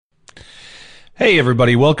Hey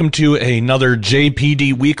everybody, welcome to another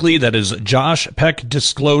JPD Weekly. That is Josh Peck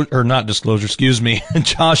Josh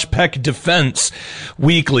Peck Defense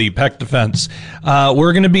Weekly, Peck Defense. Today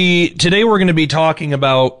we're going to be talking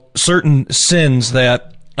about certain sins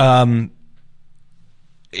that,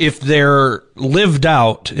 if they're lived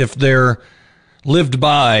out, if they're lived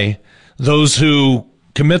by, those who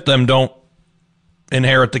commit them don't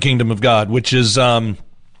inherit the kingdom of God, which is,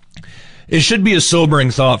 it should be a sobering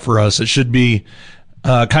thought for us. It should be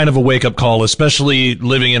kind of a wake-up call, especially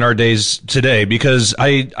living in our days today, because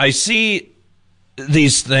I see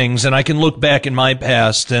these things and I can look back in my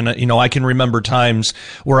past and, I can remember times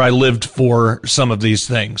where I lived for some of these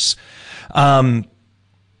things. And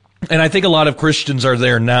I think a lot of Christians are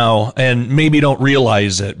there now and maybe don't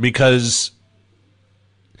realize it because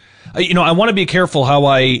I want to be careful how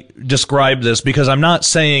I describe this, because I'm not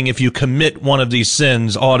saying if you commit one of these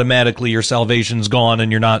sins, automatically your salvation's gone and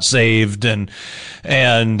you're not saved and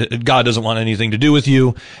God doesn't want anything to do with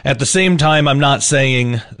you. At the same time, I'm not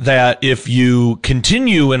saying that if you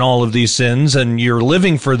continue in all of these sins and you're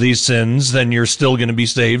living for these sins, then you're still going to be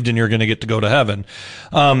saved and you're going to get to go to heaven.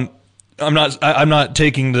 I'm not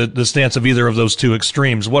taking the stance of either of those two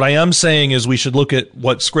extremes. What I am saying is we should look at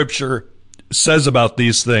what Scripture says about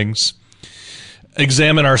these things,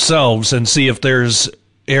 examine ourselves and see if there's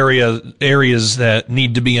areas that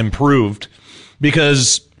need to be improved,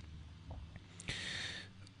 because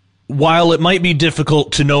while it might be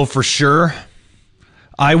difficult to know for sure,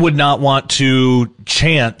 I would not want to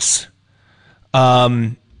chance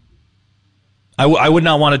I would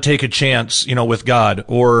not want to take a chance, with God,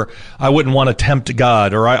 or I wouldn't want to tempt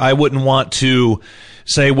God, or I wouldn't want to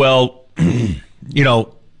say, well,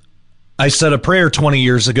 I said a prayer 20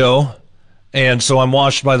 years ago, and so I'm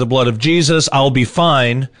washed by the blood of Jesus. I'll be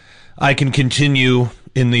fine. I can continue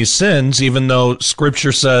in these sins, even though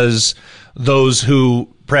Scripture says those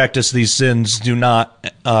who practice these sins do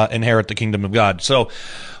not inherit the kingdom of God. So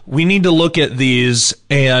we need to look at these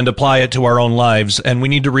and apply it to our own lives, and we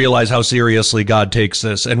need to realize how seriously God takes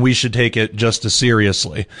this, and we should take it just as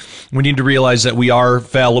seriously. We need to realize that we are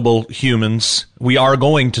fallible humans. We are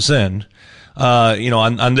going to sin.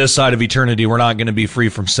 On this side of eternity, we're not going to be free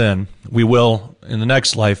from sin. We will in the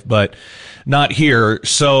next life, but not here.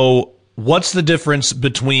 So what's the difference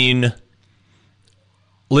between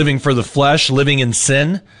living for the flesh, living in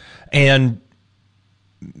sin, and,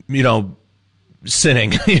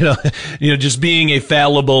 sinning, just being a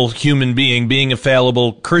fallible human being a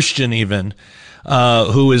fallible Christian even,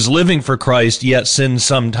 who is living for Christ, yet sins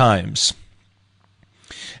sometimes.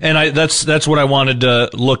 And that's what I wanted to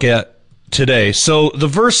look at today. So the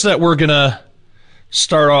verse that we're gonna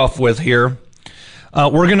start off with here,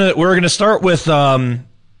 we're gonna start with 1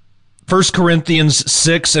 Corinthians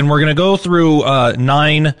 6, and we're gonna go through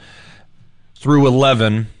 9 through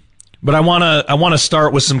 11. But I wanna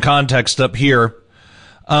start with some context up here.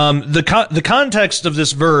 The context of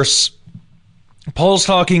this verse, Paul's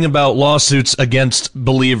talking about lawsuits against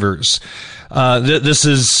believers. This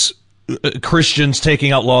is Christians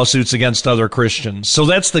taking out lawsuits against other Christians. So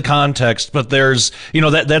that's the context, but there's,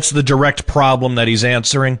 that's the direct problem that he's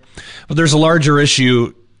answering. But there's a larger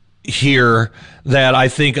issue here that I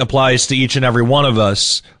think applies to each and every one of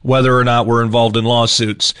us, whether or not we're involved in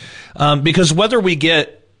lawsuits. Because whether we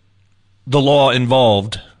get the law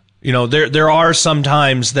involved, there are some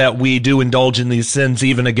times that we do indulge in these sins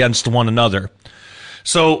even against one another.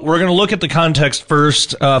 So we're going to look at the context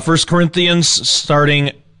first. 1 Corinthians,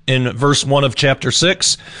 starting in verse 1 of chapter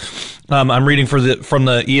 6. I'm reading from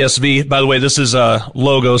the ESV. By the way, this is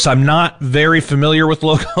Logos. I'm not very familiar with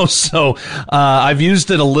Logos, so I've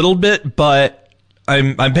used it a little bit, but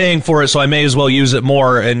I'm paying for it, so I may as well use it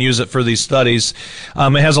more and use it for these studies.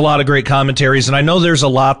 It has a lot of great commentaries, and I know there's a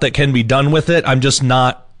lot that can be done with it. I'm just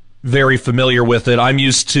not very familiar with it. I'm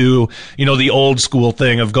used to, the old school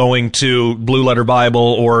thing of going to Blue Letter Bible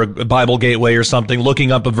or Bible Gateway or something,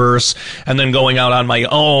 looking up a verse, and then going out on my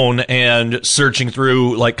own and searching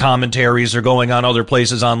through like commentaries or going on other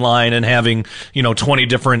places online and having, 20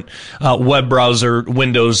 different web browser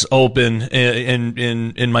windows open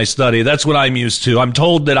in my study. That's what I'm used to. I'm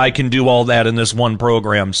told that I can do all that in this one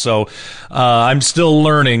program. So I'm still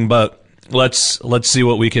learning, but let's see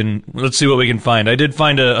what we can find. I did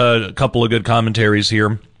find a couple of good commentaries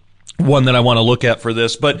here, one that I want to look at for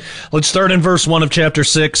this. But let's start in verse 1 of chapter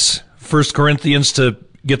 6, 1 Corinthians, to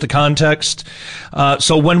get the context.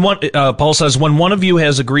 So Paul says, when one of you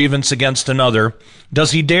has a grievance against another,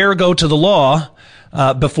 does he dare go to the law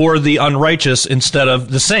before the unrighteous instead of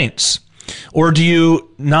the saints? Or do you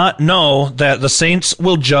not know that the saints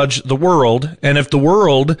will judge the world? And if the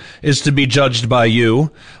world is to be judged by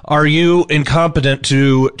you, are you incompetent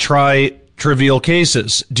to try trivial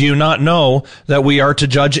cases? Do you not know that we are to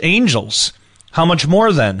judge angels? How much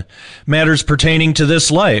more then? Matters pertaining to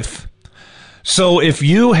this life. So if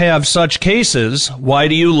you have such cases, why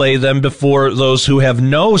do you lay them before those who have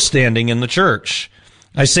no standing in the church?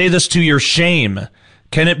 I say this to your shame.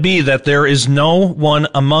 Can it be that there is no one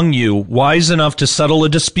among you wise enough to settle a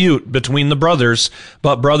dispute between the brothers,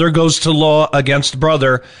 but brother goes to law against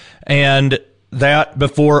brother, and that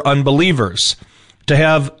before unbelievers? To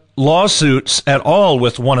have lawsuits at all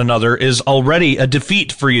with one another is already a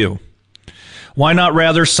defeat for you. Why not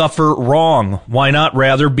rather suffer wrong? Why not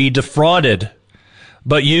rather be defrauded?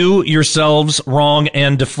 But you yourselves wrong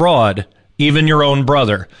and defraud, even your own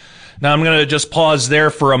brother. Now, I'm going to just pause there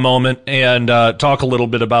for a moment and talk a little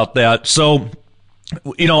bit about that. So,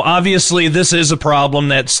 obviously, this is a problem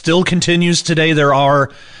that still continues today. There are,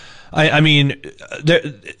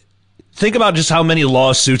 think about just how many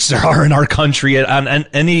lawsuits there are in our country on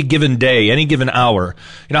any given day, any given hour.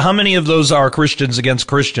 How many of those are Christians against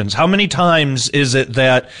Christians? How many times is it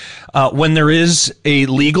that when there is a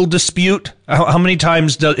legal dispute, how many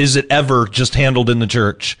times is it ever just handled in the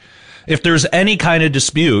church? If there's any kind of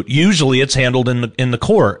dispute, usually it's handled in the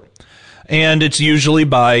court. And it's usually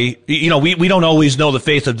by, we don't always know the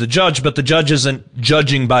faith of the judge, but the judge isn't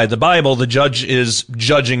judging by the Bible. The judge is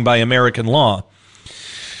judging by American law.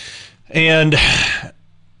 And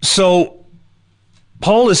so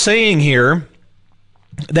Paul is saying here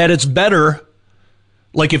that it's better,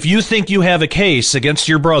 like if you think you have a case against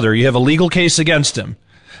your brother, you have a legal case against him.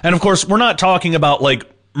 And of course, we're not talking about like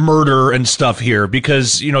murder and stuff here,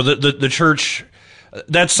 because the church,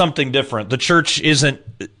 that's something different. The church isn't,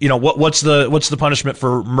 what's the punishment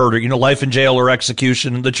for murder? Life in jail or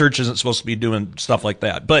execution. The church isn't supposed to be doing stuff like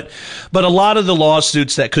that. But a lot of the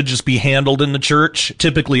lawsuits that could just be handled in the church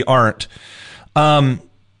typically aren't.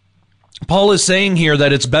 Paul is saying here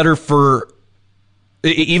that it's better for,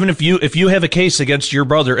 even if you have a case against your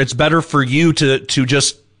brother, it's better for you to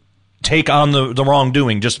just take on the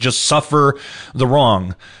wrongdoing, just suffer the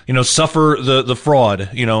wrong, suffer the fraud,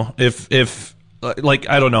 if like,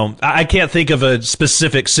 I don't know, I can't think of a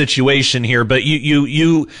specific situation here, but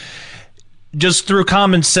you just through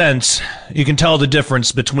common sense, you can tell the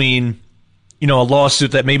difference between, a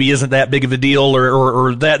lawsuit that maybe isn't that big of a deal,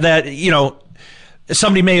 or that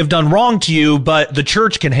somebody may have done wrong to you, but the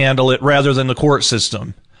church can handle it rather than the court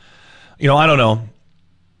system. I don't know.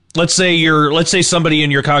 Let's say somebody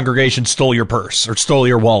in your congregation stole your purse or stole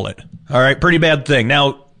your wallet. All right, pretty bad thing.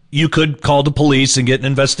 Now, you could call the police and get an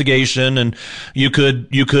investigation, and you could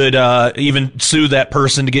even sue that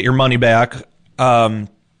person to get your money back, and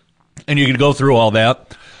you could go through all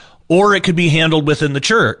that. Or it could be handled within the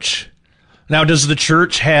church. Now, does the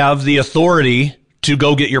church have the authority to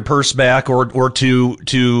go get your purse back or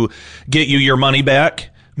to get you your money back?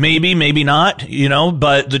 Maybe, maybe not,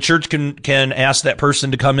 but the church can ask that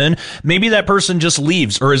person to come in. Maybe that person just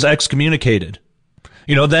leaves or is excommunicated.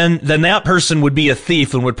 Then that person would be a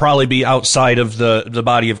thief and would probably be outside of the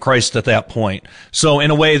body of Christ at that point. So in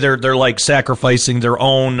a way, they're like sacrificing their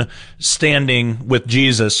own standing with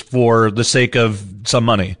Jesus for the sake of some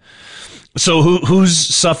money. So who's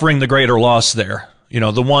suffering the greater loss there?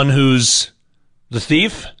 The one who's the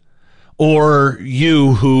thief, or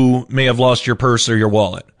you who may have lost your purse or your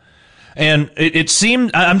wallet? And it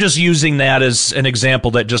seemed, I'm just using that as an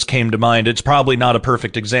example that just came to mind. It's probably not a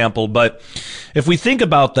perfect example, but if we think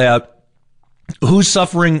about that, who's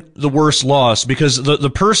suffering the worst loss? Because the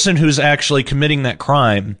person who's actually committing that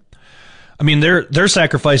crime, they're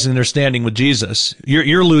sacrificing their standing with Jesus.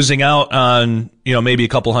 You're losing out on, maybe a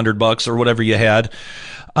couple $100 or whatever you had.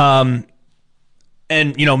 And,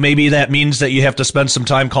 maybe that means that you have to spend some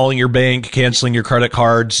time calling your bank, canceling your credit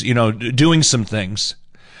cards, doing some things.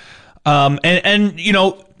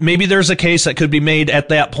 Maybe there's a case that could be made at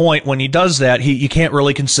that point when he does that. You can't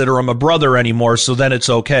really consider him a brother anymore, so then it's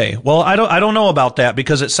okay. Well, I don't know about that,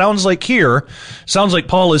 because it sounds like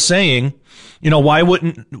Paul is saying,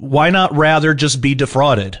 why not rather just be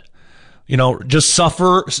defrauded?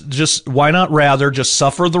 Why not rather just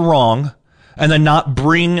suffer the wrong and then not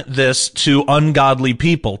bring this to ungodly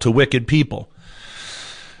people, to wicked people?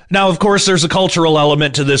 Now, of course, there's a cultural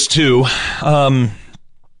element to this too.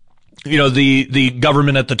 The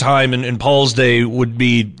government at the time in Paul's day would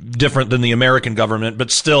be different than the American government,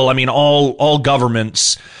 but still, all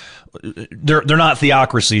governments, they're not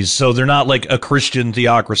theocracies, so they're not like a Christian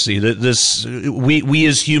theocracy. We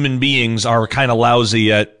as human beings are kind of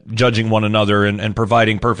lousy at judging one another and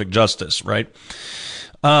providing perfect justice, right?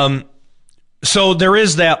 So there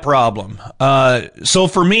is that problem. So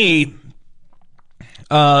for me,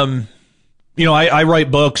 I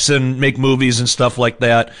write books and make movies and stuff like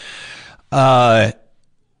that.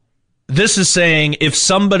 This is saying if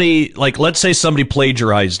somebody, like, let's say somebody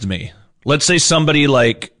plagiarized me. Let's say somebody,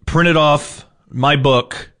 like, printed off my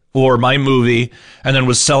book or my movie and then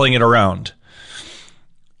was selling it around.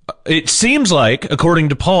 It seems like, according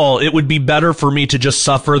to Paul, it would be better for me to just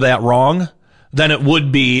suffer that wrong than it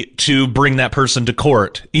would be to bring that person to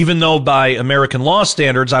court, even though by American law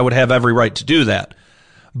standards, I would have every right to do that.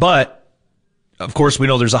 But, of course, we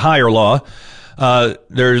know there's a higher law.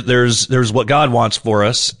 There's what God wants for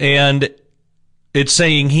us. And it's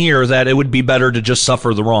saying here that it would be better to just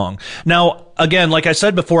suffer the wrong. Now, again, like I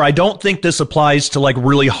said before, I don't think this applies to like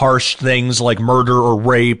really harsh things like murder or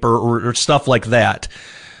rape or stuff like that.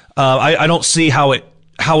 I don't see how it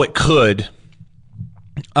could.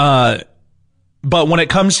 But when it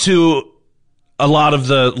comes to a lot of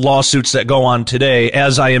the lawsuits that go on today,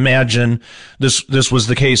 as I imagine this was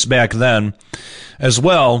the case back then as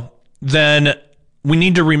well, then we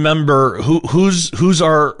need to remember who's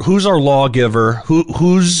our lawgiver,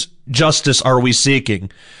 whose justice are we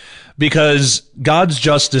seeking? Because God's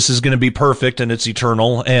justice is going to be perfect and it's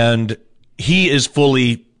eternal, and he is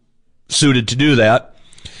fully suited to do that.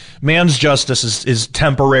 Man's justice is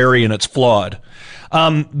temporary and it's flawed.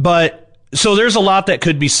 But so there's a lot that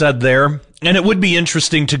could be said there. And it would be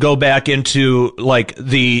interesting to go back into like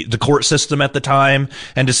the court system at the time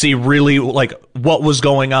and to see really like what was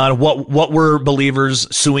going on, what were believers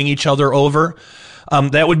suing each other over.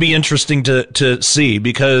 That would be interesting to see,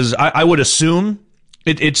 because I would assume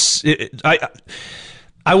I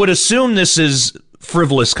would assume this is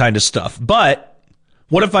frivolous kind of stuff. But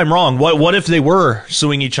what if I'm wrong? What if they were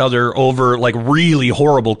suing each other over like really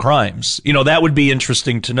horrible crimes? That would be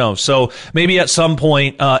interesting to know. So maybe at some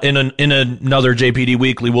point in another JPD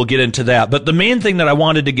Weekly, we'll get into that. But the main thing that I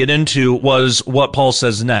wanted to get into was what Paul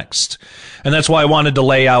says next. And that's why I wanted to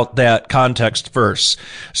lay out that context first.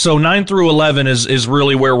 So 9 through 11 is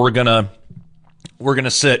really where we're gonna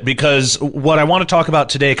sit, because what I want to talk about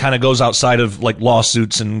today kind of goes outside of like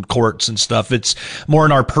lawsuits and courts and stuff. It's more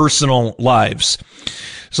in our personal lives.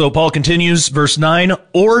 So Paul continues, verse 9,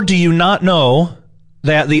 "Or do you not know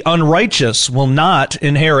that the unrighteous will not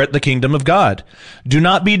inherit the kingdom of God? Do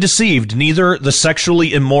not be deceived, neither the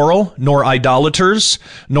sexually immoral, nor idolaters,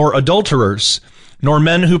 nor adulterers, nor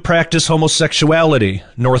men who practice homosexuality,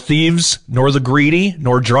 nor thieves, nor the greedy,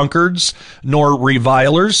 nor drunkards, nor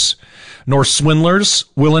revilers, nor swindlers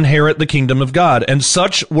will inherit the kingdom of God. And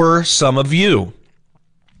such were some of you.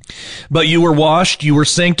 But you were washed, you were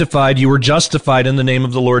sanctified, you were justified in the name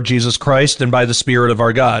of the Lord Jesus Christ and by the Spirit of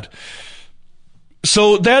our God."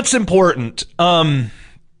 So that's important. Some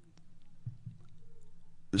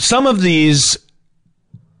of these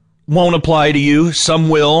won't apply to you. Some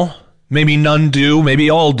will. Maybe none do. Maybe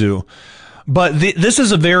all do. But this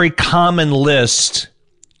is a very common list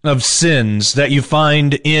of sins that you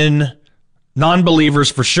find in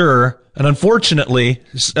non-believers for sure, and unfortunately,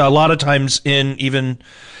 a lot of times in even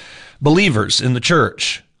believers in the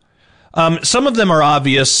church. Some of them are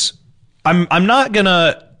obvious. I'm not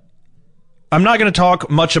gonna talk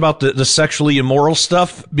much about the sexually immoral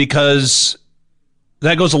stuff, because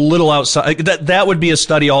that goes a little outside. That would be a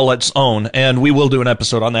study all its own, and we will do an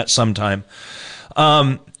episode on that sometime.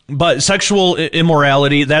 But sexual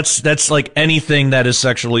immorality, that's like anything that is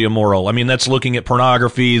sexually immoral. I mean, that's looking at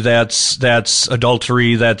pornography, that's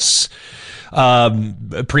adultery, that's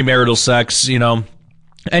premarital sex,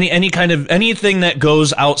 any kind of anything that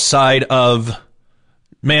goes outside of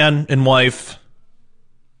man and wife,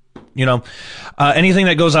 anything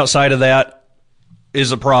that goes outside of that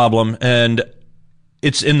is a problem, and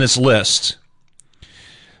it's in this list.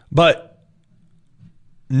 But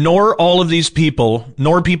nor all of these people,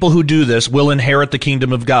 nor people who do this, will inherit the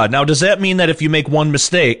kingdom of God. Now, does that mean that if you make one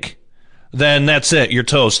mistake, then that's it, you're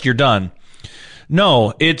toast, you're done?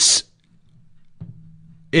 No, it's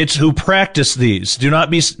who practice these. Do not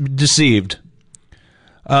be deceived.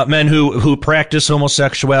 Men who practice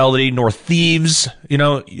homosexuality, nor thieves. You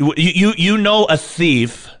know a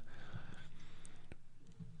thief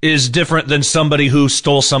is different than somebody who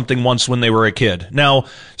stole something once when they were a kid. Now,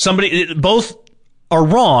 both are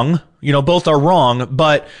wrong,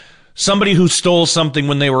 but somebody who stole something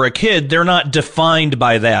when they were a kid, they're not defined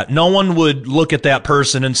by that. No one would look at that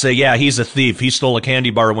person and say, yeah, he's a thief. He stole a candy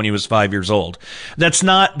bar when he was 5 years old. That's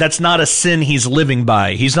not a sin he's living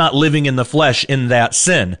by. He's not living in the flesh in that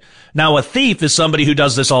sin. Now, a thief is somebody who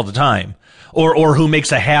does this all the time. or who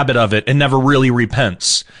makes a habit of it and never really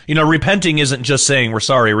repents. Repenting isn't just saying we're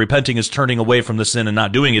sorry. Repenting is turning away from the sin and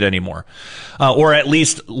not doing it anymore. Or at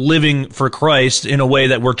least living for Christ in a way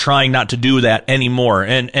that we're trying not to do that anymore.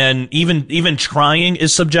 And even trying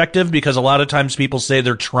is subjective, because a lot of times people say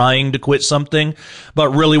they're trying to quit something, but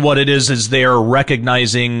really what it is they're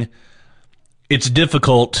recognizing it's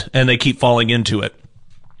difficult and they keep falling into it.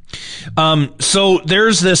 So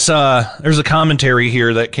there's a commentary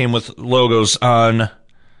here that came with Logos on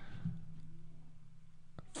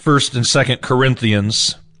 1st and 2nd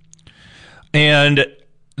Corinthians. And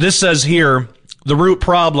this says here, the root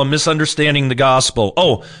problem, misunderstanding the gospel.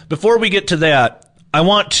 Oh, before we get to that, I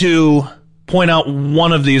want to point out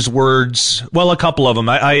one of these words. Well, a couple of them.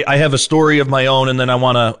 I have a story of my own, and then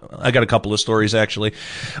I got a couple of stories actually.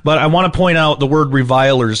 But I want to point out the word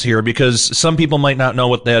revilers here, because some people might not know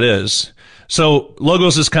what that is. So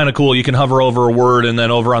Logos is kind of cool. You can hover over a word, and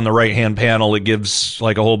then over on the right-hand panel, it gives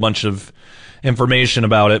like a whole bunch of information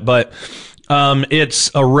about it. But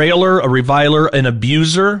it's a railer, a reviler, an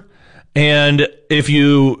abuser. And if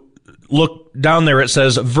you look down there, it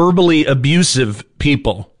says verbally abusive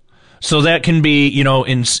people. So that can be,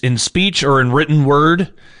 in speech or in written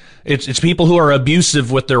word. It's people who are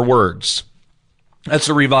abusive with their words. That's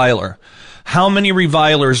a reviler. How many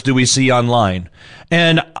revilers do we see online?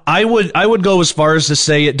 And I would go as far as to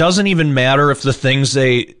say it doesn't even matter if the things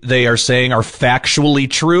they are saying are factually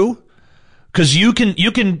true, because you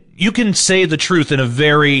can say the truth in a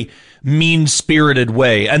very mean-spirited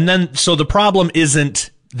way. And then so the problem isn't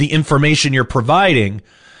the information you're providing,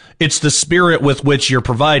 it's the spirit with which you're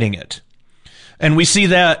providing it. And we see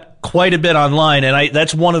that quite a bit online, and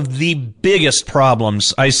that's one of the biggest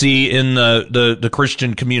problems I see in the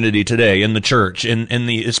Christian community today, in the church,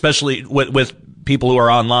 especially with people who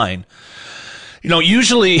are online.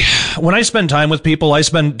 Usually when I spend time with people, I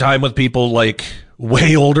spend time with people like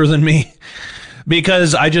way older than me,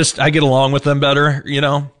 because I get along with them better,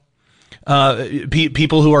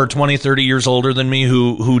 people who are 20, 30 years older than me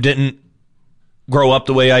who didn't grow up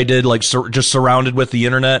the way I did, like just surrounded with the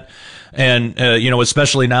internet. And,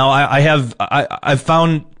 especially now I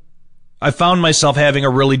found myself having a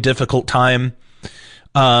really difficult time,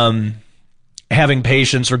 having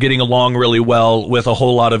patience or getting along really well with a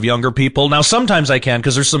whole lot of younger people. Now, sometimes I can,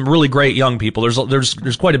 because there's some really great young people.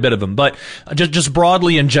 There's quite a bit of them, but just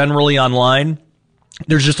broadly and generally online,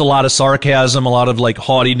 there's just a lot of sarcasm, a lot of like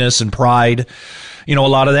haughtiness and pride, a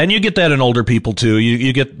lot of that. And you get that in older people too.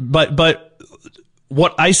 You get, but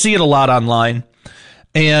what I see it a lot online,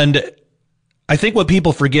 and I think what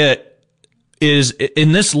people forget is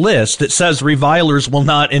in this list, it says revilers will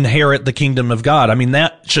not inherit the kingdom of God. I mean,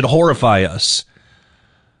 that should horrify us.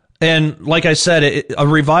 And like I said, a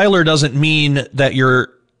reviler doesn't mean that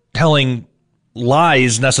you're telling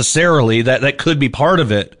lies necessarily. That could be part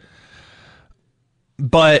of it.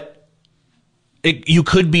 But you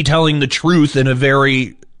could be telling the truth in a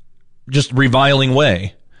very just reviling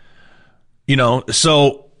way.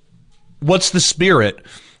 So what's the spirit?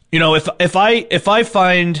 If I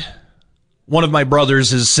find one of my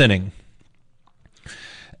brothers is sinning,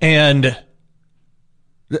 and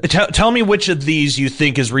tell me which of these you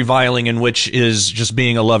think is reviling and which is just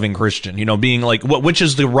being a loving Christian, being like, which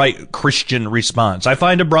is the right Christian response? I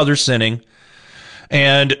find a brother sinning,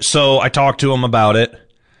 and so I talk to him about it.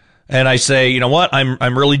 And I say, you know what?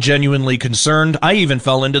 I'm really genuinely concerned. I even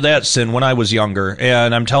fell into that sin when I was younger,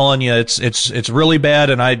 and I'm telling you, it's really bad.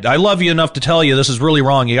 And I love you enough to tell you this is really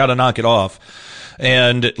wrong. You got to knock it off.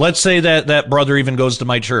 And let's say that brother even goes to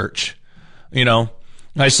my church,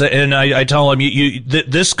 I say, and I tell him,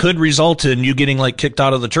 this could result in you getting like kicked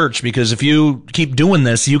out of the church, because if you keep doing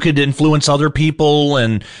this, you could influence other people,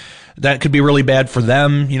 and that could be really bad for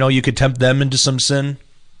them. You could tempt them into some sin.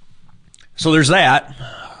 So there's that.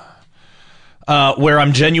 Where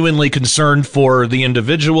I'm genuinely concerned for the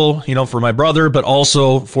individual, for my brother, but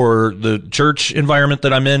also for the church environment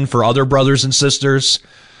that I'm in, for other brothers and sisters.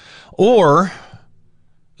 Or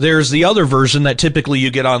there's the other version that typically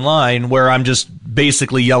you get online, where I'm just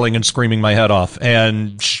basically yelling and screaming my head off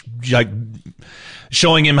and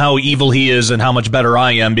showing him how evil he is and how much better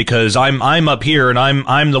I am, because I'm up here and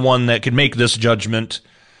I'm the one that can make this judgment,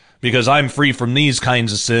 because I'm free from these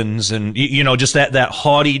kinds of sins. And, just that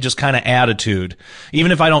haughty, just kind of attitude.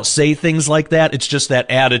 Even if I don't say things like that, it's just that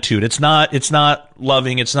attitude. It's not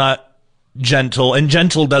loving. It's not gentle. And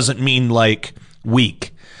gentle doesn't mean like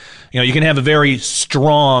weak. You can have a very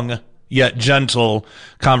strong yet gentle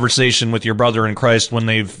conversation with your brother in Christ when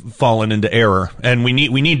they've fallen into error. And we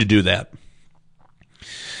need to do that.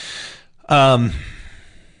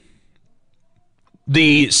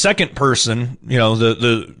 The second person,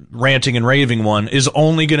 the ranting and raving one, is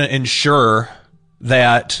only going to ensure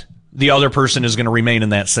that the other person is going to remain in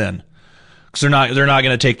that sin, because they're not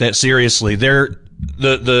going to take that seriously.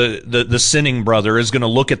 The sinning brother is going to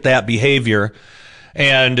look at that behavior,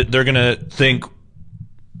 and they're going to think,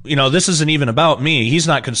 this isn't even about me. He's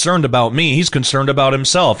not concerned about me. He's concerned about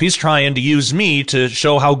himself. He's trying to use me to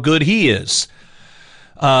show how good he is.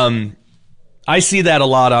 I see that a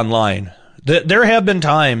lot online. There have been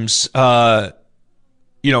times, early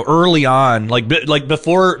on, like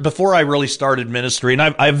before I really started ministry, and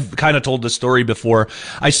I've kind of told this story before.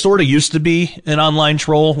 I sort of used to be an online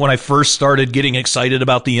troll when I first started getting excited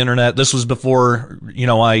about the internet. This was before,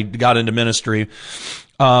 I got into ministry.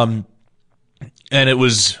 And it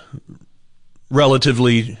was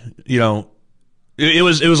relatively, it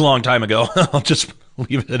was a long time ago. I'll just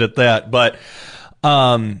leave it at that. But,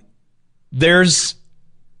 there's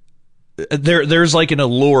like an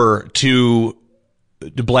allure to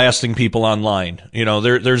blasting people online.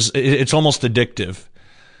 It's almost addictive.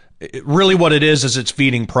 Really what it is it's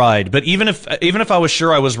feeding pride. But even if I was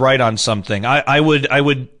sure I was right on something, I would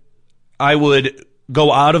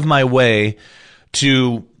go out of my way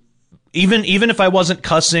to, even if I wasn't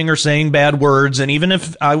cussing or saying bad words, and even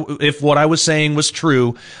if what I was saying was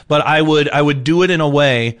true, but I would do it in a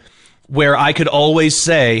way where I could always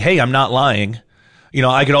say, hey, I'm not lying.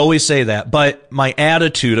 I could always say that, but my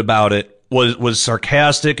attitude about it was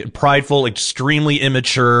sarcastic, prideful, extremely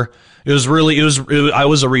immature. I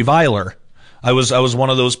was a reviler. I was one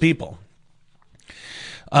of those people.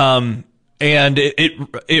 And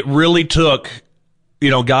it really took,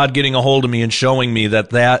 God getting a hold of me and showing me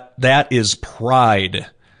that is pride.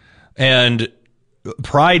 And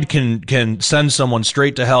pride can send someone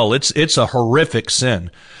straight to hell. It's a horrific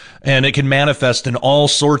sin, and it can manifest in all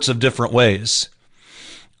sorts of different ways.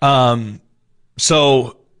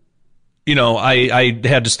 So, I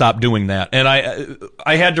had to stop doing that. And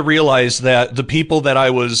I had to realize that the people that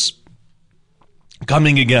I was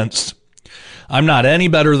coming against, I'm not any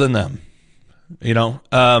better than them.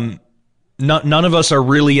 None of us are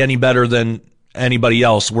really any better than anybody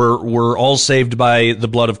else. We're all saved by the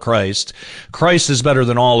blood of Christ. Christ is better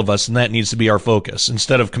than all of us, and that needs to be our focus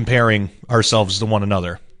instead of comparing ourselves to one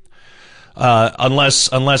another.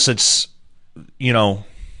 Unless it's,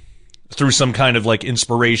 through some kind of like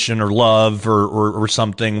inspiration or love or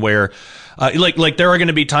something where, like there are going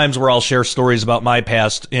to be times where I'll share stories about my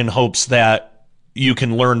past in hopes that you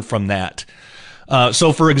can learn from that.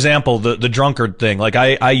 So for example, the drunkard thing, like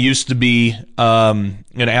I used to be, an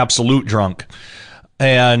absolute drunk,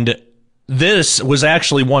 and this was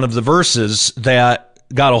actually one of the verses that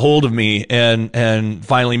got a hold of me and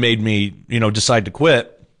finally made me, decide to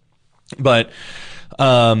quit. But,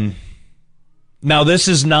 now this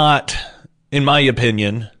is not, in my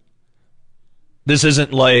opinion, this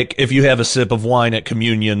isn't like if you have a sip of wine at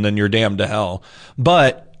communion, then you're damned to hell.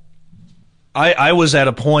 But I was at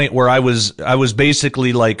a point where I was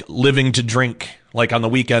basically like living to drink, like on the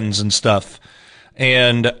weekends and stuff.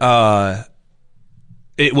 And,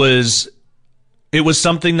 it was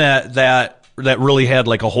something that really had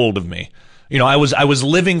like a hold of me. I was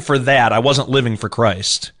living for that. I wasn't living for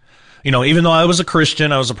Christ. Even though I was a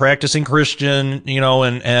Christian, I was a practicing Christian,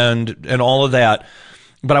 and all of that,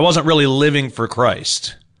 but I wasn't really living for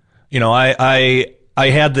Christ. I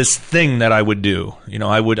had this thing that I would do.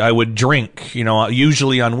 I would drink,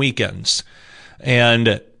 usually on weekends.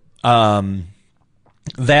 And, that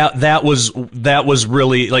was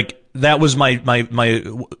really like, that was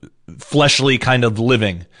my fleshly kind of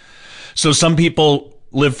living. So some people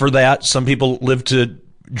live for that. Some people live to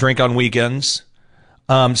drink on weekends.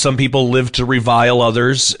 Some people live to revile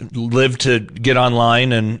others, live to get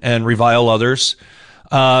online and revile others.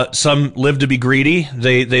 Some live to be greedy.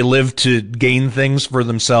 They live to gain things for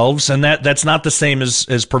themselves. And that's not the same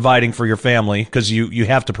as providing for your family, because you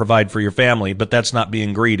have to provide for your family, but that's not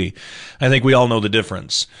being greedy. I think we all know the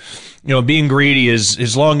difference. Being greedy is,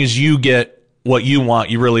 as long as you get what you want,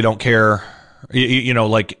 you really don't care.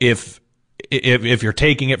 Like if you're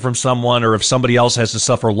taking it from someone, or if somebody else has to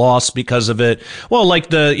suffer loss because of it. Well,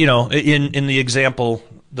 like in the example,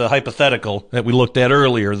 the hypothetical that we looked at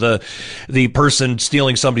earlier, the person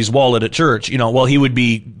stealing somebody's wallet at church, well, he would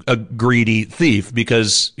be a greedy thief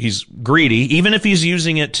because he's greedy, even if he's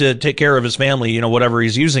using it to take care of his family, whatever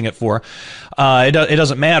he's using it for. It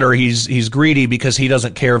doesn't matter. He's greedy because he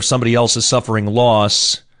doesn't care if somebody else is suffering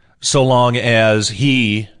loss, so long as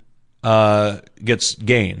he gets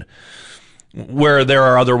gain. Where there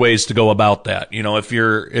are other ways to go about that. If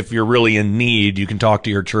you're really in need, you can talk to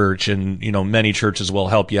your church, and, many churches will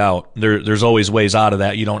help you out. There's always ways out of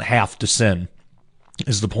that. You don't have to sin.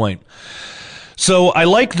 is the point. So I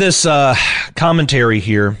like this commentary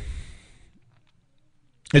here.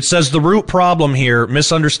 It says the root problem here,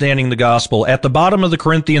 misunderstanding the gospel. At the bottom of the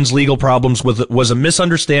Corinthians' legal problems was a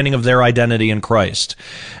misunderstanding of their identity in Christ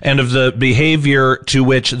and of the behavior to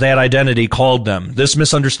which that identity called them. This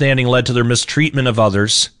misunderstanding led to their mistreatment of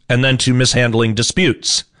others and then to mishandling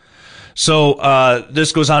disputes. So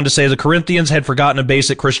this goes on to say the Corinthians had forgotten a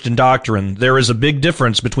basic Christian doctrine. There is a big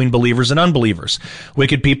difference between believers and unbelievers.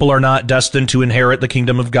 Wicked people are not destined to inherit the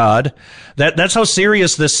kingdom of God. That's how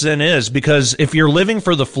serious this sin is, because if you're living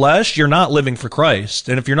for the flesh, you're not living for Christ.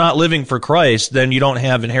 And if you're not living for Christ, then you don't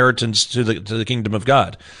have inheritance to the kingdom of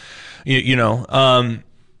God.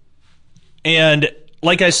 And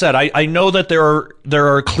like I said, I know that there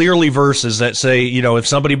are clearly verses that say, if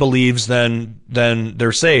somebody believes, then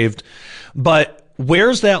they're saved. But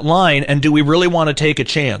where's that line? And do we really want to take a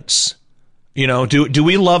chance? Do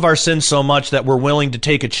we love our sin so much that we're willing to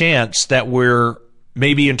take a chance that we're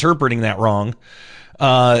maybe interpreting that wrong?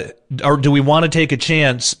 Or do we want to take a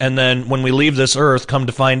chance and then when we leave this earth, come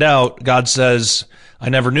to find out, God says, I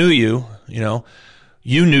never knew you,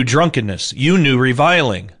 you knew drunkenness, you knew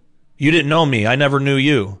reviling. You didn't know me. I never knew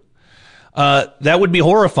you. That would be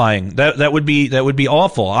horrifying. That would be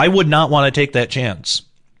awful. I would not want to take that chance.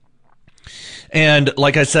 And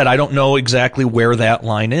like I said, I don't know exactly where that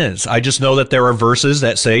line is. I just know that there are verses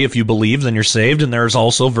that say if you believe, then you're saved, and there's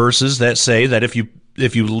also verses that say that if you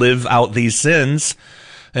live out these sins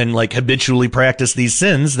and like habitually practice these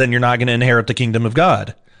sins, then you're not going to inherit the kingdom of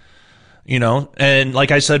God. And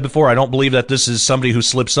like I said before, I don't believe that this is somebody who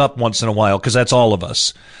slips up once in a while, because that's all of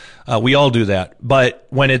us. We all do that. But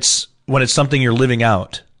when it's something you're living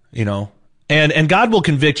out, and God will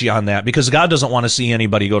convict you on that, because God doesn't want to see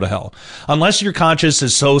anybody go to hell. Unless your conscience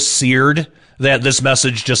is so seared that this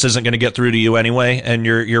message just isn't going to get through to you anyway, and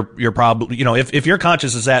you're probably, if your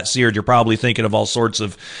conscience is that seared, you're probably thinking of all sorts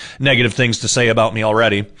of negative things to say about me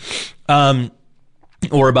already.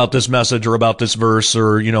 Or about this message, or about this verse,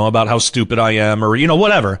 or, about how stupid I am, or,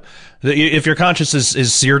 whatever. If your conscience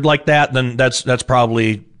is seared like that, then that's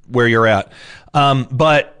probably where you're at.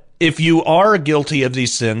 But if you are guilty of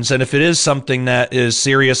these sins, and if it is something that is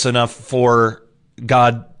serious enough for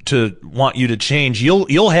God to want you to change,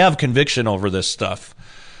 you'll have conviction over this stuff.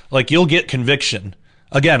 Like, you'll get conviction.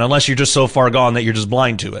 Again, unless you're just so far gone that you're just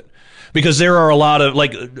blind to it. Because there are a lot of,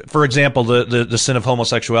 like, for example, the sin of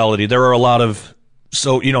homosexuality, there are a lot of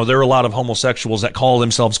homosexuals that call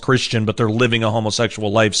themselves Christian, but they're living a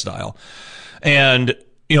homosexual lifestyle. And,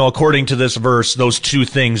 according to this verse, those two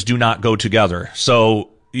things do not go together.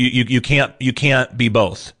 So you can't be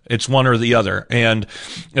both. It's one or the other. And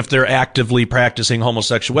if they're actively practicing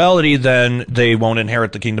homosexuality, then they won't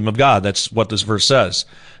inherit the kingdom of God. That's what this verse says.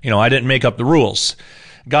 I didn't make up the rules.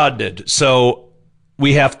 God did. So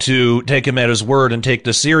we have to take him at his word and take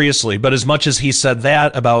this seriously. But as much as he said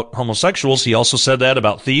that about homosexuals, he also said that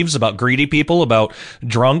about thieves, about greedy people, about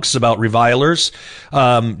drunks, about revilers,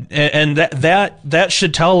 and that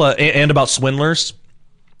should tell and about swindlers.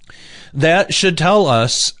 That should tell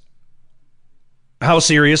us how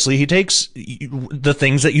seriously he takes the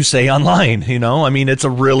things that you say online. It's a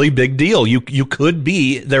really big deal.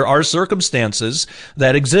 There are circumstances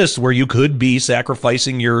that exist where you could be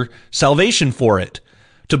sacrificing your salvation for it,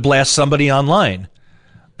 to blast somebody online.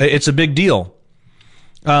 It's a big deal.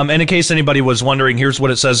 And in case anybody was wondering, here's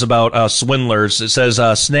what it says about swindlers. It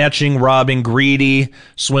says snatching, robbing, greedy,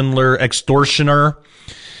 swindler, extortioner,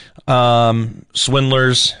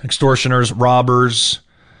 swindlers, extortioners, robbers.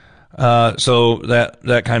 So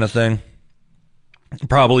that kind of thing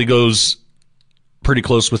probably goes pretty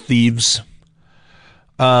close with thieves.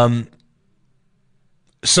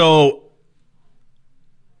 So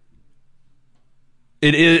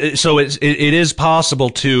it is possible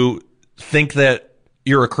to think that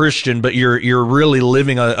you're a Christian, but you're really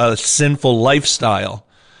living a sinful lifestyle.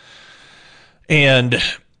 And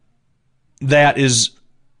that is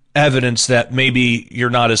evidence that maybe you're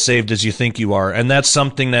not as saved as you think you are. And that's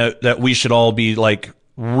something that we should all be like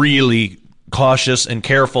really cautious and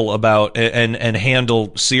careful about and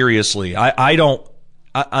handle seriously. I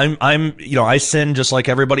sin just like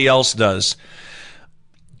everybody else does,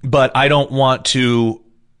 but I don't want to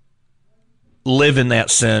live in that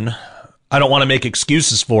sin. I don't want to make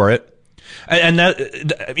excuses for it. And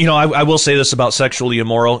that, I will say this about sexually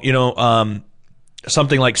immoral,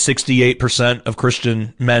 something like 68% of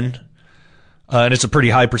Christian men, and it's a pretty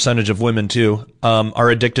high percentage of women too, are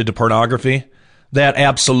addicted to pornography. That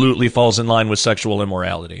absolutely falls in line with sexual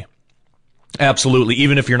immorality. Absolutely.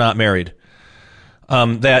 Even if you're not married.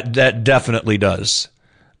 That definitely does.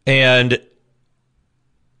 And,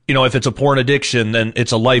 if it's a porn addiction, then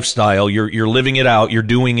it's a lifestyle. You're living it out. You're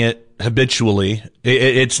doing it habitually.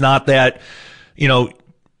 It's not that,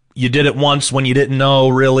 you did it once when you didn't know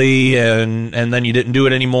really, and then you didn't do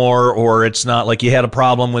it anymore, or it's not like you had a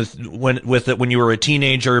problem with it when you were a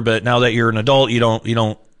teenager, but now that you're an adult, you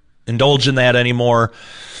don't indulge in that anymore.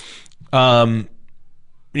 That's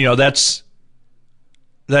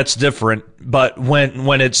different. But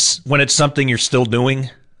when it's something you're still doing,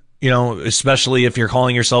 especially if you're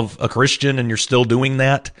calling yourself a Christian and you're still doing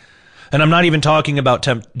that, and I'm not even talking about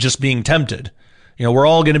just being tempted. We're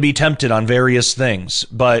all going to be tempted on various things,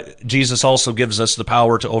 but Jesus also gives us the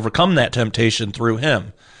power to overcome that temptation through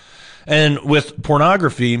him. And with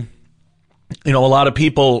pornography, a lot of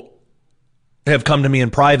people have come to me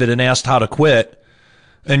in private and asked how to quit.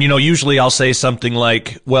 And, usually I'll say something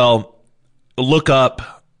like, well, look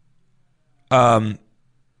up the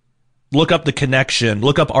connection,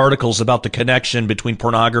 look up articles about the connection between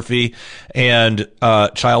pornography and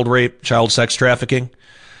child rape, child sex trafficking.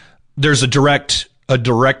 There's a direct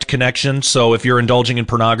connection. So if you're indulging in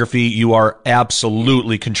pornography, you are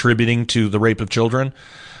absolutely contributing to the rape of children.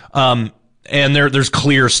 And there's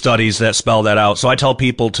clear studies that spell that out. So I tell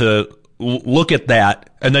people to look at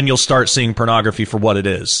that, and then you'll start seeing pornography for what it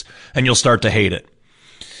is, and you'll start to hate it.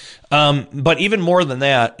 But even more than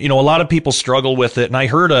that, a lot of people struggle with it. And I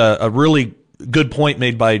heard a really good point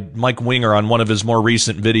made by Mike Winger on one of his more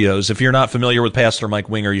recent videos. If you're not familiar with Pastor Mike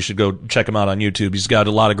Winger, you should go check him out on YouTube. He's got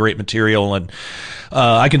a lot of great material, and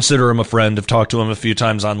I consider him a friend. I've talked to him a few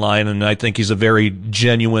times online, and I think he's a very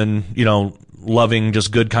genuine, loving,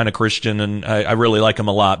 just good kind of Christian, and I really like him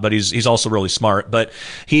a lot. But he's also really smart. But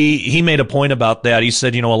he made a point about that. He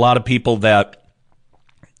said, a lot of people that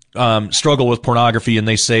struggle with pornography, and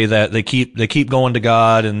they say that they keep going to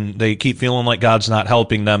God, and they keep feeling like God's not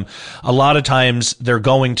helping them. A lot of times they're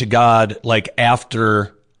going to God like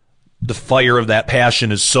after the fire of that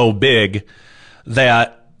passion is so big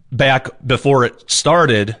that back before it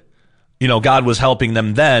started, God was helping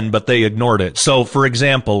them then, but they ignored it. So, for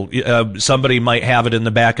example, somebody might have it in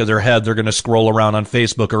the back of their head. They're going to scroll around on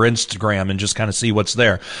Facebook or Instagram and just kind of see what's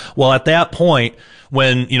there. Well, at that point,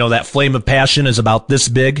 when, that flame of passion is about this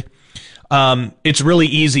big, it's really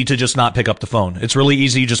easy to just not pick up the phone. It's really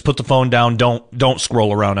easy. Just put the phone down. Don't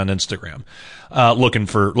scroll around on Instagram, looking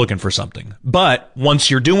for something. But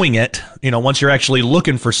once you're doing it, once you're actually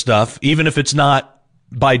looking for stuff, even if it's not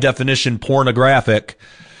by definition pornographic,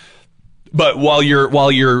 but while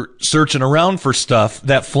you're searching around for stuff,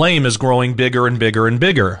 that flame is growing bigger and bigger and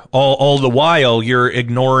bigger. All the while you're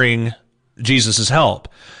ignoring Jesus' help.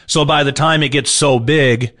 So by the time it gets so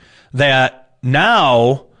big that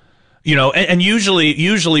now, and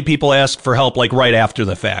usually people ask for help like right after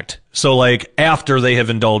the fact. So like after they have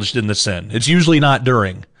indulged in the sin. It's usually not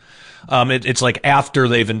during. It's like after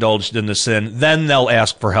they've indulged in the sin, then they'll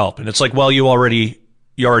ask for help. And it's like, well, you already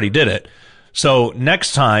did it. So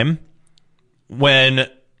next time, when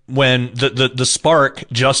the spark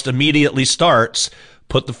just immediately starts,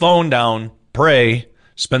 put the phone down, pray,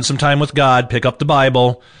 spend some time with God, pick up the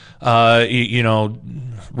Bible,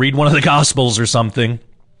 read one of the Gospels or something.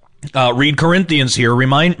 Read Corinthians here.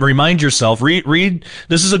 Remind yourself. Read.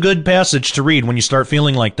 This is a good passage to read when you start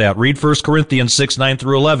feeling like that. Read 1 Corinthians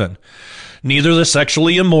 6:9-11. Neither the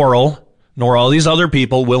sexually immoral nor all these other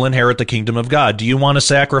people will inherit the kingdom of God. Do you want to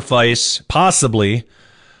sacrifice, possibly,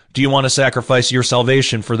 do you want to sacrifice your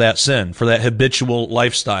salvation for that sin, for that habitual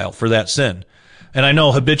lifestyle, for that sin? And I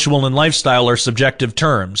know habitual and lifestyle are subjective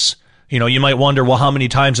terms. You might wonder, well, how many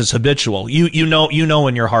times it's habitual? You know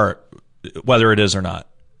in your heart whether it is or not,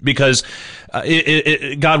 because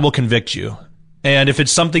God will convict you. And if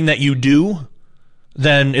it's something that you do,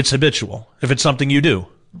 then it's habitual. If it's something you do.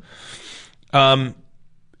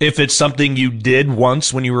 If it's something you did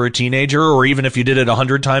once when you were a teenager, or even if you did it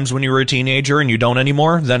 100 times when you were a teenager and you don't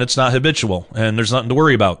anymore, then it's not habitual, and there's nothing to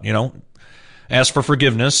worry about. Ask for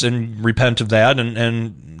forgiveness and repent of that,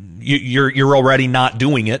 and you're already not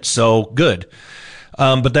doing it, so good.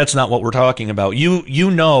 But that's not what we're talking about. You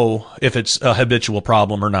know if it's a habitual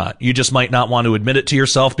problem or not. You just might not want to admit it to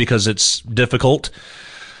yourself because it's difficult.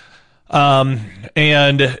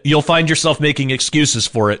 And you'll find yourself making excuses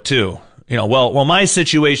for it too. Well, my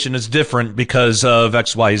situation is different because of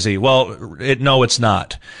XYZ. Well, no, it's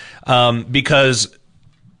not. Because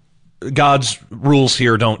God's rules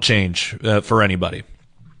here don't change for anybody.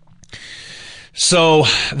 So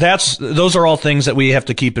those are all things that we have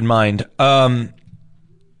to keep in mind.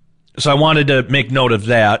 So I wanted to make note of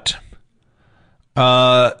that.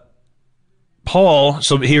 Paul,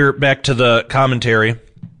 so here back to the commentary.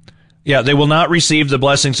 Yeah, they will not receive the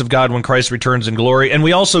blessings of God when Christ returns in glory. And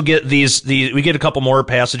we also get we get a couple more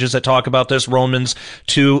passages that talk about this. Romans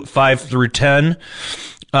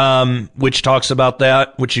 2:5-10, which talks about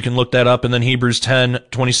that, which you can look that up. And then Hebrews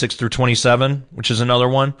 10:26-27, which is another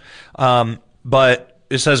one. But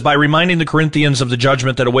it says, by reminding the Corinthians of the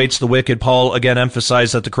judgment that awaits the wicked, Paul again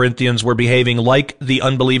emphasized that the Corinthians were behaving like the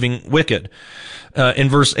unbelieving wicked. In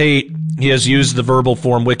verse 8, he has used the verbal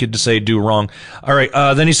form wicked to say do wrong. All right,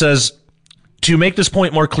 then he says, to make this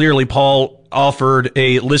point more clearly, Paul offered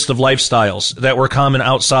a list of lifestyles that were common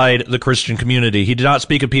outside the Christian community. He did not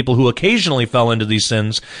speak of people who occasionally fell into these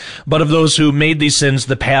sins, but of those who made these sins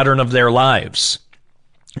the pattern of their lives.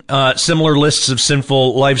 Similar lists of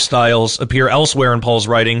sinful lifestyles appear elsewhere in Paul's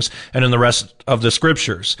writings and in the rest of the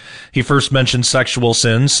scriptures. He first mentions sexual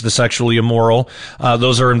sins, the sexually immoral.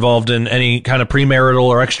 Those are involved in any kind of premarital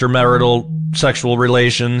or extramarital sexual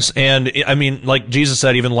relations. And I mean, like Jesus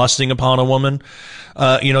said, even lusting upon a woman,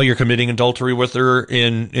 you're committing adultery with her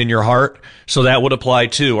in your heart. So that would apply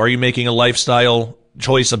too. Are you making a lifestyle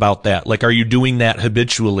choice about that? Like, are you doing that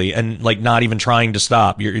habitually and like not even trying to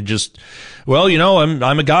stop? You're just, well,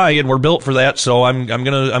 I'm a guy and we're built for that. So I'm going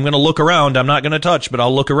to look around. I'm not going to touch, but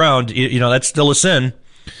I'll look around. That's still a sin.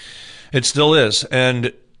 It still is.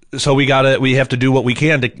 And so we have to do what we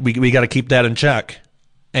can we got to keep that in check.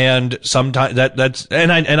 And sometimes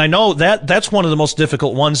I know that's one of the most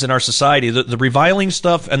difficult ones in our society, the reviling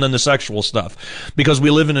stuff and then the sexual stuff, because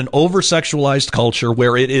we live in an over-sexualized culture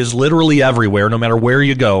where it is literally everywhere, no matter where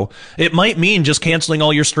you go. It might mean just canceling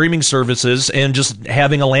all your streaming services and just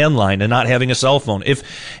having a landline and not having a cell phone.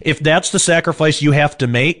 If that's the sacrifice you have to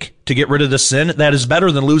make to get rid of the sin, that is better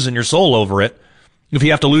than losing your soul over it. If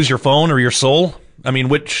you have to lose your phone or your soul, I mean,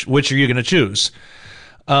 which are you going to choose?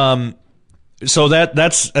 So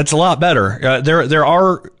that's a lot better. There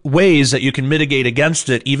are ways that you can mitigate against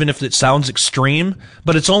it, even if it sounds extreme,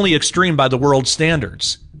 but it's only extreme by the world's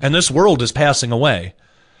standards. And this world is passing away,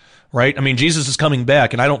 right? I mean, Jesus is coming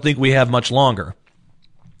back, and I don't think we have much longer.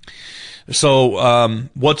 So,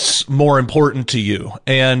 what's more important to you?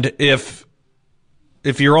 And if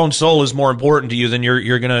your own soul is more important to you, then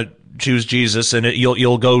you're going to choose Jesus, and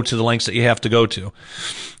you'll go to the lengths that you have to go to.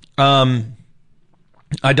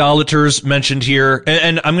 Idolaters mentioned here,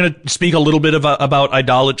 and I'm going to speak a little bit about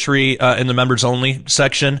idolatry in the members only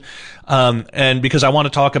section, and because I want to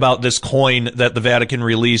talk about this coin that the Vatican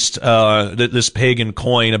released, this pagan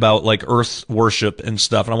coin about like earth worship and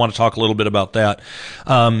stuff, and I want to talk a little bit about that.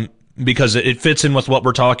 Because it fits in with what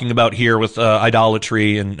we're talking about here with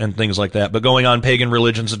idolatry and things like that. But going on, pagan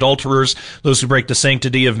religions, adulterers, those who break the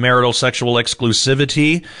sanctity of marital sexual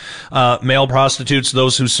exclusivity, male prostitutes,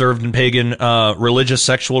 those who served in pagan religious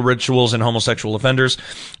sexual rituals, and homosexual offenders.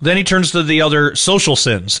 Then he turns to the other social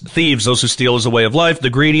sins: thieves, those who steal as a way of life; the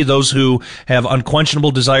greedy, those who have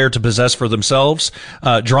unquenchable desire to possess for themselves;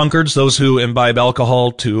 drunkards, those who imbibe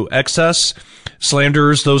alcohol to excess;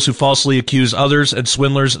 slanderers, those who falsely accuse others; and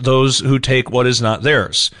swindlers, those who take what is not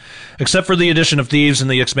theirs. Except for the addition of thieves and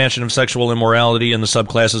the expansion of sexual immorality and the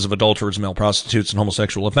subclasses of adulterers, male prostitutes, and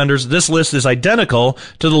homosexual offenders, this list is identical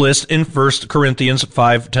to the list in 1 Corinthians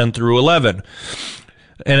 5:10-11.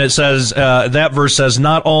 And it says, that verse says,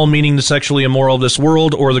 not all, meaning the sexually immoral of this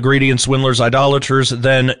world, or the greedy and swindlers, idolaters,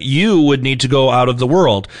 then you would need to go out of the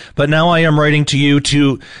world. But now I am writing to you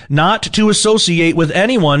not to associate with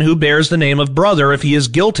anyone who bears the name of brother if he is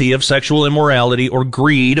guilty of sexual immorality or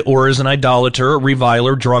greed, or is an idolater,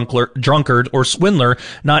 reviler, drunkard, or swindler,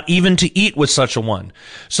 not even to eat with such a one.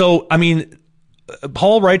 So, I mean,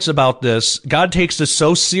 Paul writes about this. God takes this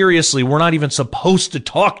so seriously, we're not even supposed to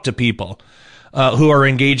talk to people who are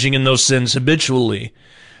engaging in those sins habitually.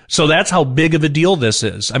 So that's how big of a deal this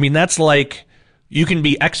is. I mean, that's like, you can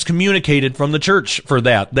be excommunicated from the church for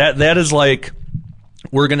that. That is like,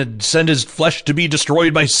 we're going to send his flesh to be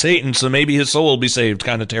destroyed by Satan, so maybe his soul will be saved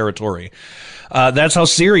kind of territory. That's how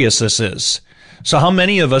serious this is. So how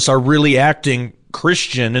many of us are really acting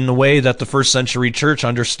Christian in the way that the first century church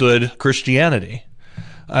understood Christianity?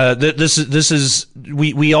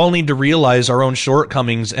 We all need to realize our own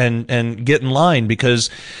shortcomings and get in line, because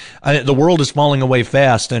the world is falling away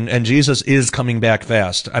fast, and Jesus is coming back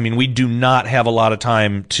fast. I mean, we do not have a lot of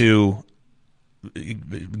time to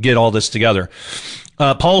get all this together.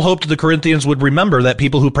 Paul hoped the Corinthians would remember that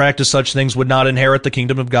people who practice such things would not inherit the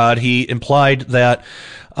kingdom of God. He implied that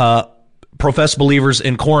professed believers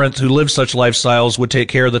in Corinth who lived such lifestyles would take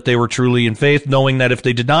care that they were truly in faith, knowing that if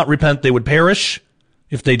they did not repent, they would perish.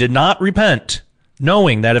 If they did not repent,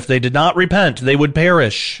 knowing that if they did not repent, they would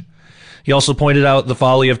perish. He also pointed out the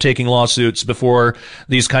folly of taking lawsuits before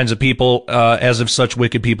these kinds of people, as if such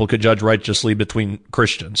wicked people could judge righteously between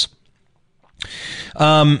Christians.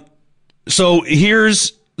 So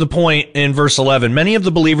here's the point in verse 11. Many of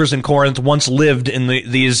the believers in Corinth once lived in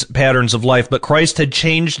these patterns of life, but Christ had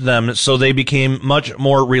changed them so they became much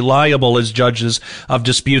more reliable as judges of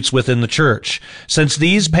disputes within the church. Since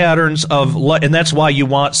these patterns of life, and that's why you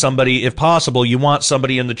want somebody, if possible, you want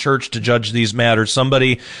somebody in the church to judge these matters,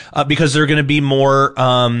 somebody, because they're going to be more,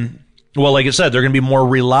 well, like I said, they're going to be more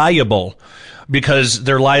reliable, because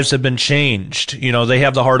their lives have been changed. You know, they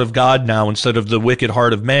have the heart of God now instead of the wicked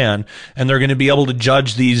heart of man, and they're going to be able to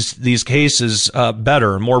judge these cases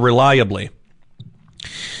better, more reliably.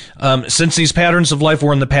 Since these patterns of life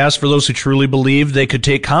were in the past for those who truly believed, they could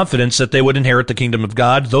take confidence that they would inherit the kingdom of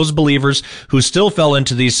God. Those believers who still fell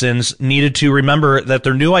into these sins needed to remember that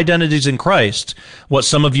their new identities in Christ, what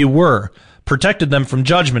some of you were, protected them from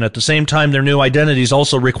judgment. At the same time, their new identities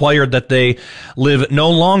also required that they live no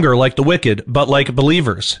longer like the wicked, but like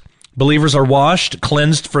believers. Believers are washed,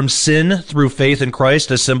 cleansed from sin through faith in Christ,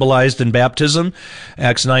 as symbolized in baptism,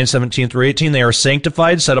 Acts 9:17-18. They are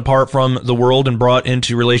sanctified, set apart from the world, and brought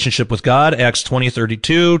into relationship with God, Acts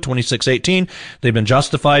 20:32, 26:18. They've been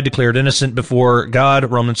justified, declared innocent before God,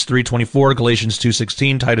 Romans 3:24, Galatians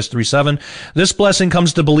 2:16, Titus 3:7. This blessing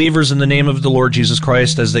comes to believers in the name of the Lord Jesus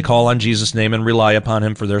Christ as they call on Jesus' name and rely upon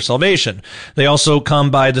him for their salvation. They also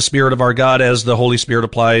come by the Spirit of our God as the Holy Spirit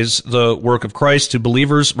applies the work of Christ to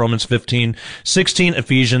believers, Romans 15:16,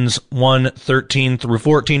 Ephesians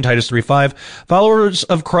 1:13-14, Titus 3:5. Followers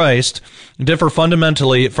of Christ differ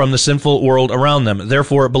fundamentally from the sinful world around them.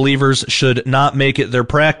 Therefore, believers should not make it their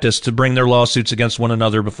practice to bring their lawsuits against one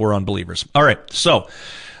another before unbelievers. All right, so,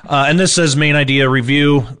 and this says main idea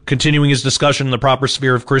review. Continuing his discussion in the proper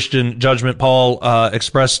sphere of Christian judgment, Paul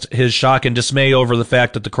expressed his shock and dismay over the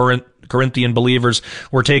fact that the Corinthian believers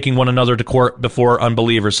were taking one another to court before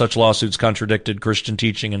unbelievers. Such lawsuits contradicted Christian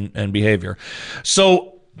teaching and behavior.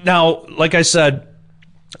 So now, like I said,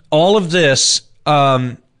 all of this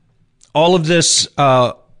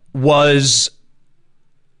was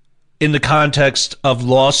in the context of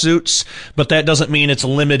lawsuits, but that doesn't mean it's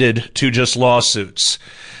limited to just lawsuits.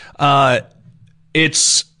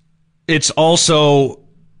 It's also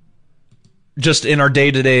just in our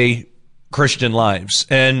day-to-day Christian lives.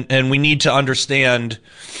 And we need to understand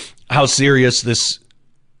how serious this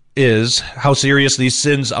is, how serious these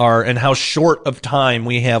sins are, and how short of time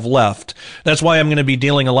we have left. That's why I'm going to be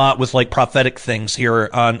dealing a lot with like prophetic things here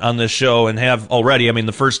on this show, and have already. I mean,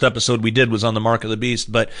 the first episode we did was on the mark of the beast,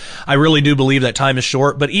 but I really do believe that time is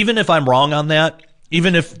short. But even if I'm wrong on that,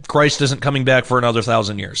 even if Christ isn't coming back for another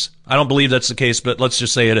 1,000 years, I don't believe that's the case, but let's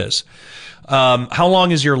just say it is. How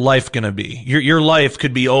long is your life going to be? Your life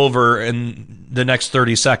could be over in the next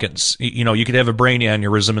 30 seconds. You know, you could have a brain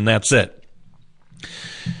aneurysm and that's it.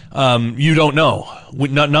 You don't know.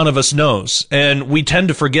 None of us knows. And we tend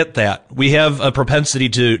to forget that. We have a propensity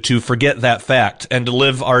to forget that fact and to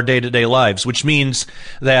live our day-to-day lives, which means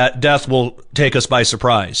that death will take us by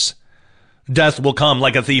surprise. Death will come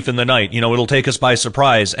like a thief in the night. You know, it'll take us by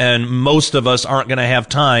surprise. And most of us aren't going to have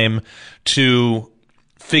time to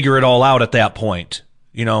figure it all out at that point.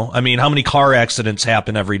 You know, I mean, how many car accidents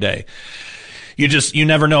happen every day? You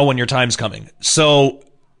never know when your time's coming. So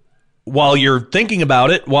while you're thinking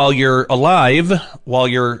about it, while you're alive, while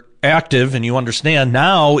you're active and you understand,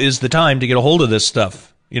 now is the time to get a hold of this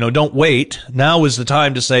stuff. You know, don't wait. Now is the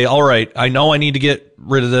time to say, all right, I know I need to get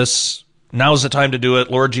rid of this. Now's the time to do it.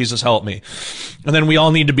 Lord Jesus, help me. And then we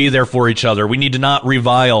all need to be there for each other. We need to not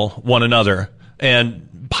revile one another and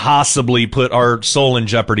possibly put our soul in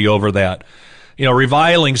jeopardy over that. You know,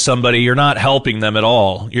 reviling somebody, you're not helping them at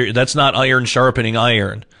all. That's not iron sharpening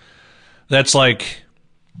iron. That's like,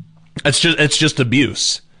 it's just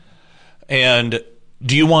abuse. And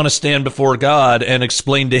do you want to stand before God and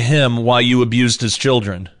explain to him why you abused his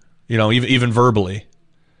children? You know, even verbally.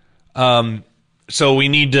 So we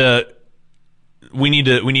need to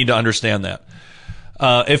understand that.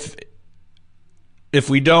 If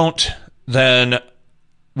we don't, then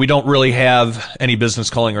we don't really have any business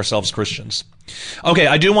calling ourselves Christians. Okay,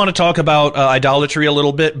 I do want to talk about idolatry a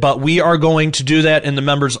little bit, but we are going to do that in the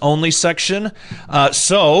members only section.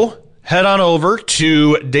 So head on over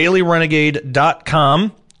to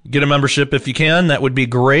dailyrenegade.com. Get a membership if you can. That would be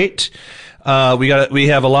great. We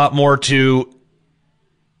have a lot more to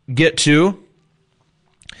get to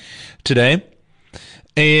today.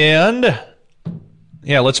 And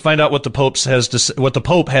yeah, let's find out what the Pope has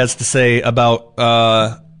to say about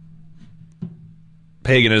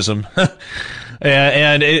paganism.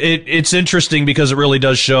 And it's interesting because it really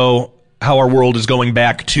does show how our world is going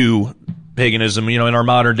back to paganism. In our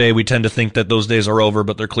modern day, we tend to think that those days are over,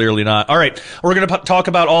 but they're clearly not. All right, we're going to talk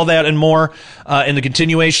about all that and more in the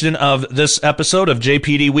continuation of this episode of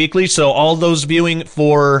JPD Weekly. So all those viewing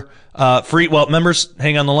for free, members,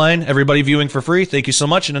 hang on the line. Everybody viewing for free, thank you so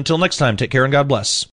much. And until next time, take care and God bless.